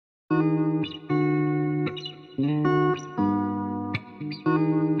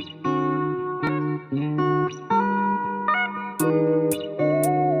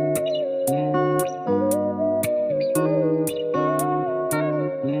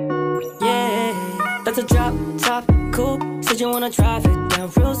That's a drop top coupe. Said you wanna drive it down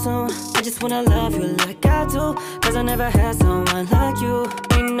real soon. I just wanna love you like I do, cause I never had someone like you.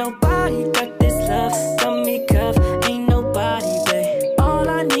 Ain't nobody got this love, got me cuffed. Ain't nobody, babe. All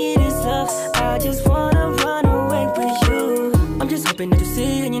I need is love. I just wanna run away with you. I'm just hoping that you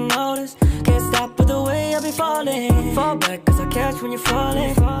see and you notice. Can't stop with the way I be falling. Fall back cause I catch when you're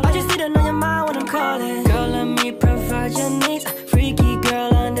falling. I just need to know your mind when I'm calling. Girl, let me provide your needs. Freaky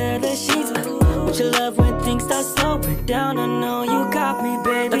girl under the sheets. With your love when things start slowing down, I know you got me,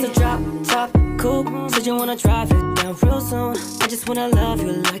 baby. That's a drop top coupe. Said you wanna drive it down real soon. I just wanna love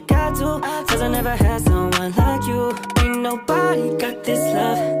you like I do, cause I never had someone like you. Ain't nobody got this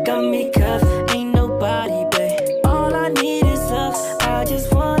love, got me cuffed. Ain't nobody, babe. All I need is love. I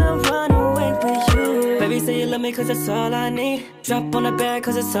just wanna run away with you. Baby, say you love me cause that's all I need. Drop on the bed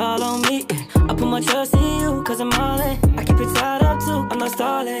cause it's all on me. I put my trust in you cause I'm all in. I keep it tied up too, I'm not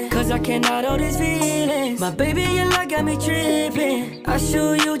stalling, cause I cannot hold these feelings. My baby, your love got me tripping. I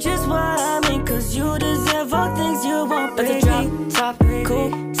show you just what I mean, cause you deserve all things you want, baby. That's a drop top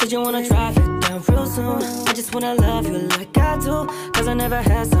coupe. Said you wanna drive it down real soon. I just wanna love you like I do, cause I never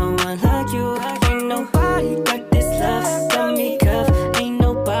had someone like you. Ain't nobody got this love, got me cuffed. Ain't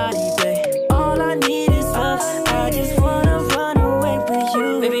nobody, babe. All I need is love. I just wanna run away with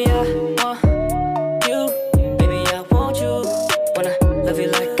you. Baby, I want you. Baby, I want you. Wanna love you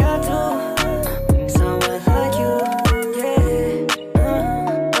like I do. Someone like you, yeah.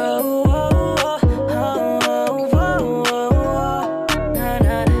 Oh, oh, oh, oh, oh, oh, oh. Na,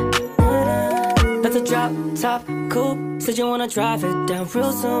 na, na, na. That's a drop top coupe. Said you wanna drive it down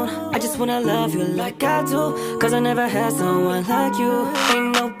real soon. I just wanna love you like I do, cause I never had someone like you.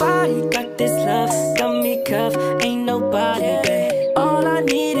 Ain't nobody got this love, got me cuffed. Ain't nobody, babe. All I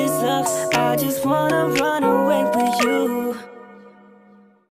need is love. I just wanna run away with you.